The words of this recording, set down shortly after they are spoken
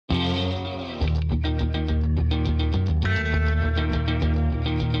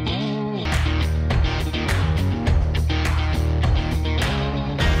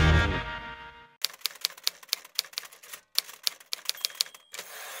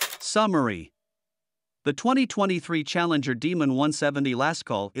Summary. The 2023 Challenger Demon 170 Last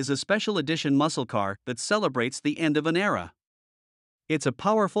Call is a special edition muscle car that celebrates the end of an era. It's a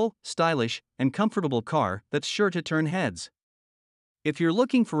powerful, stylish, and comfortable car that's sure to turn heads. If you're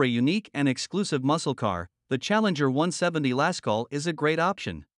looking for a unique and exclusive muscle car, the Challenger 170 Last Call is a great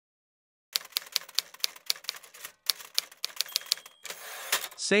option.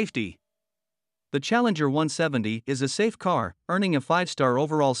 Safety. The Challenger 170 is a safe car, earning a 5-star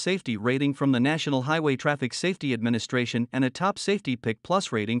overall safety rating from the National Highway Traffic Safety Administration and a Top Safety Pick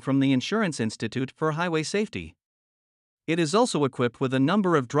Plus rating from the Insurance Institute for Highway Safety. It is also equipped with a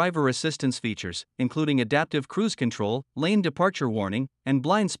number of driver assistance features, including adaptive cruise control, lane departure warning, and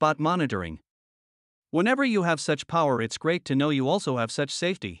blind spot monitoring. Whenever you have such power, it's great to know you also have such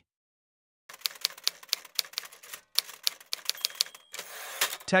safety.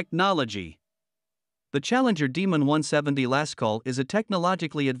 Technology. The Challenger Demon 170 Last Call is a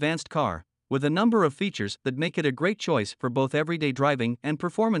technologically advanced car, with a number of features that make it a great choice for both everyday driving and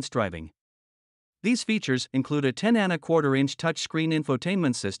performance driving. These features include a 10.25-inch touchscreen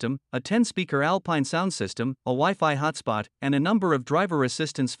infotainment system, a 10-speaker Alpine sound system, a Wi-Fi hotspot, and a number of driver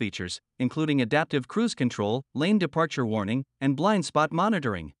assistance features, including adaptive cruise control, lane departure warning, and blind spot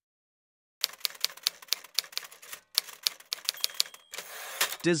monitoring.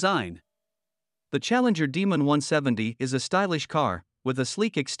 Design. The Challenger Demon 170 is a stylish car, with a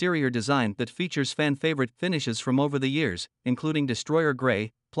sleek exterior design that features fan-favorite finishes from over the years, including Destroyer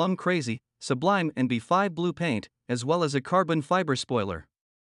Gray, Plum Crazy, Sublime and B5 Blue paint, as well as a carbon fiber spoiler.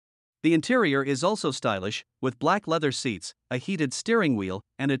 The interior is also stylish, with black leather seats, a heated steering wheel,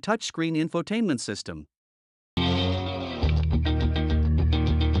 and a touchscreen infotainment system.